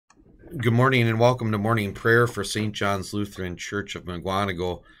Good morning and welcome to morning prayer for St. John's Lutheran Church of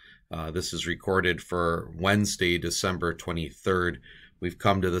Mugwanago. This is recorded for Wednesday, December 23rd. We've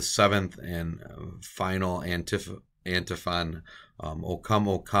come to the seventh and final antiphon, O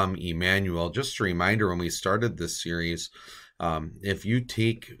come, Emmanuel. Just a reminder, when we started this series, if you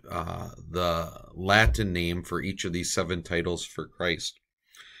take the Latin name for each of these seven titles for Christ,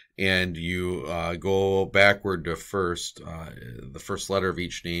 and you go backward to first, the first letter of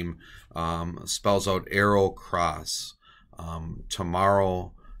each name spells out arrow cross.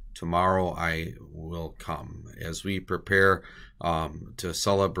 Tomorrow I will come. As we prepare to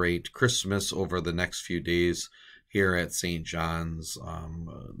celebrate Christmas over the next few days here at St. John's,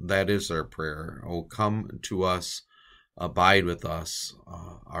 that is our prayer. Oh, come to us, abide with us,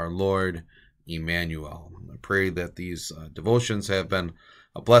 our Lord Emmanuel. I pray that these devotions have been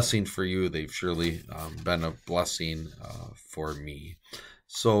a blessing for you. They've surely been a blessing for me.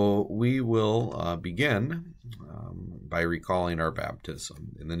 So we will begin by recalling our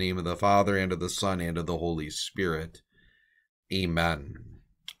baptism. In the name of the Father, and of the Son, and of the Holy Spirit. Amen.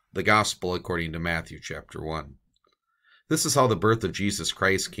 The Gospel according to Matthew chapter 1. This is how the birth of Jesus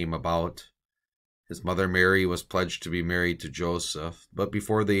Christ came about. His mother Mary was pledged to be married to Joseph, but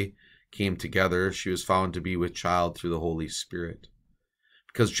before they came together, she was found to be with child through the Holy Spirit.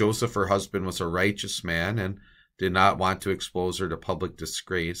 Because Joseph, her husband, was a righteous man and did not want to expose her to public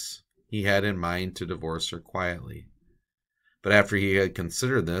disgrace, he had in mind to divorce her quietly. But after he had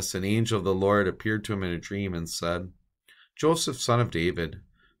considered this, an angel of the Lord appeared to him in a dream and said, "Joseph, son of David,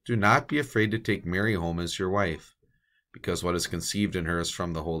 do not be afraid to take Mary home as your wife, because what is conceived in her is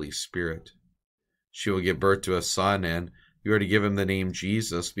from the Holy Spirit. She will give birth to a son, and you are to give him the name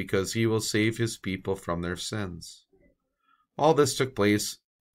Jesus, because he will save his people from their sins." All this took place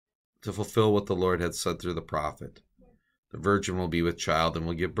to fulfill what the Lord had said through the prophet. The virgin will be with child and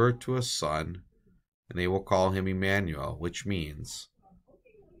will give birth to a son, and they will call him Emmanuel, which means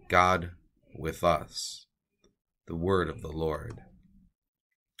God with us. The word of the Lord.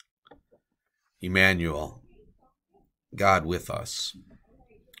 Emmanuel, God with us.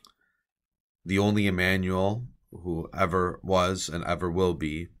 The only Emmanuel who ever was and ever will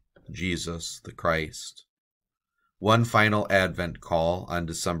be, Jesus the Christ. One final Advent call on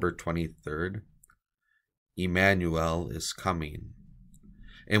December 23rd. Emmanuel is coming.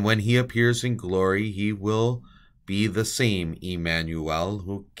 And when he appears in glory, he will be the same Emmanuel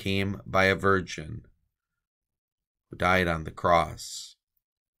who came by a virgin, who died on the cross,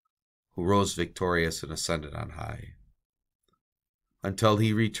 who rose victorious and ascended on high. Until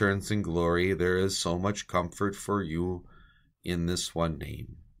he returns in glory, there is so much comfort for you in this one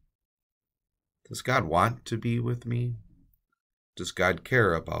name. Does God want to be with me? Does God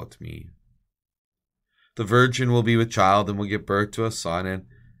care about me? The virgin will be with child and will give birth to a son, and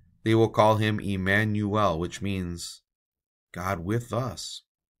they will call him Emmanuel, which means God with us.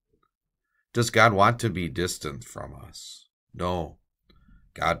 Does God want to be distant from us? No.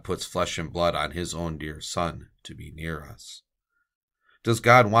 God puts flesh and blood on his own dear Son to be near us. Does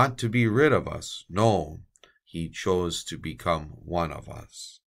God want to be rid of us? No. He chose to become one of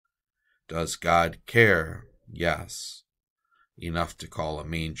us. Does God care? Yes. Enough to call a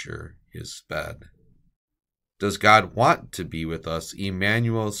manger his bed. Does God want to be with us?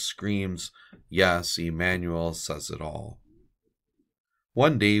 Emmanuel screams, yes, Emmanuel says it all.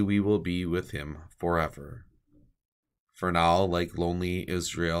 One day we will be with him forever. For now, like lonely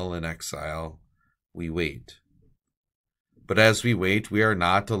Israel in exile, we wait. But as we wait, we are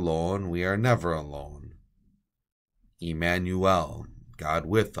not alone, we are never alone. Emmanuel, God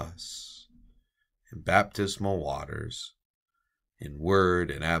with us. In baptismal waters, in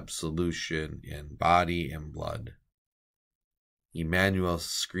word and absolution, in body and blood. Emmanuel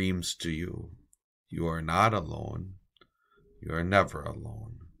screams to you, you are not alone, you are never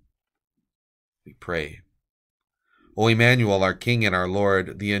alone. We pray. O Emmanuel, our King and our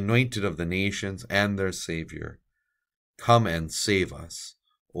Lord, the anointed of the nations and their Savior, come and save us,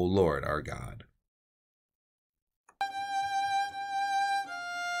 O Lord our God.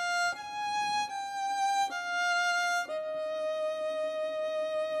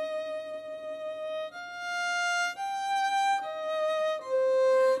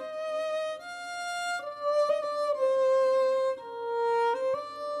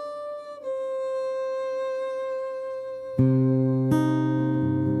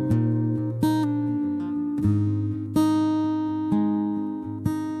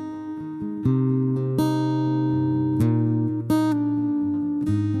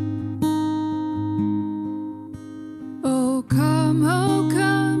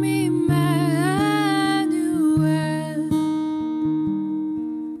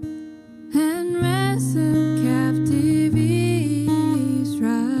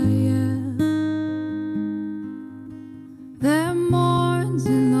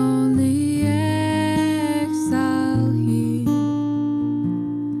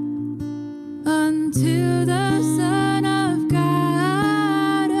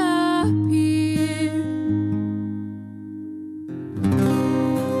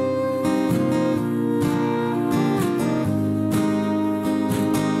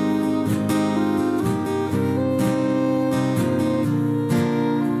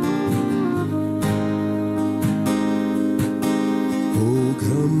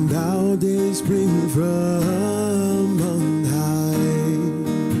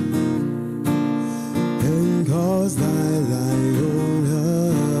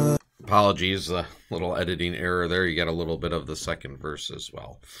 Apologies, a little editing error there. You get a little bit of the second verse as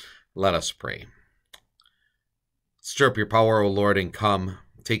well. Let us pray. Stir up your power, O Lord, and come.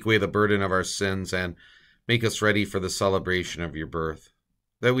 Take away the burden of our sins and make us ready for the celebration of your birth,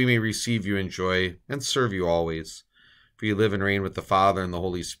 that we may receive you in joy and serve you always. For you live and reign with the Father and the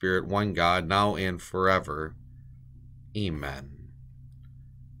Holy Spirit, one God, now and forever. Amen.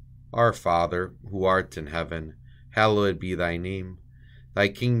 Our Father, who art in heaven, hallowed be thy name. Thy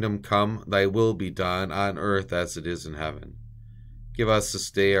kingdom come, thy will be done, on earth as it is in heaven. Give us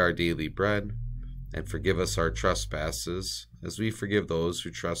this day our daily bread, and forgive us our trespasses, as we forgive those who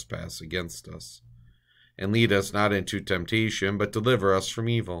trespass against us. And lead us not into temptation, but deliver us from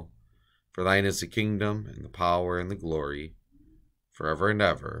evil. For thine is the kingdom, and the power, and the glory, forever and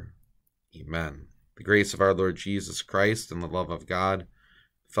ever. Amen. The grace of our Lord Jesus Christ, and the love of God,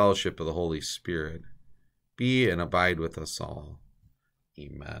 the fellowship of the Holy Spirit, be and abide with us all.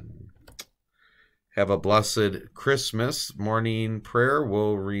 Amen. Have a blessed Christmas. Morning prayer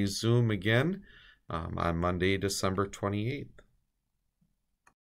will resume again on Monday, December 28th.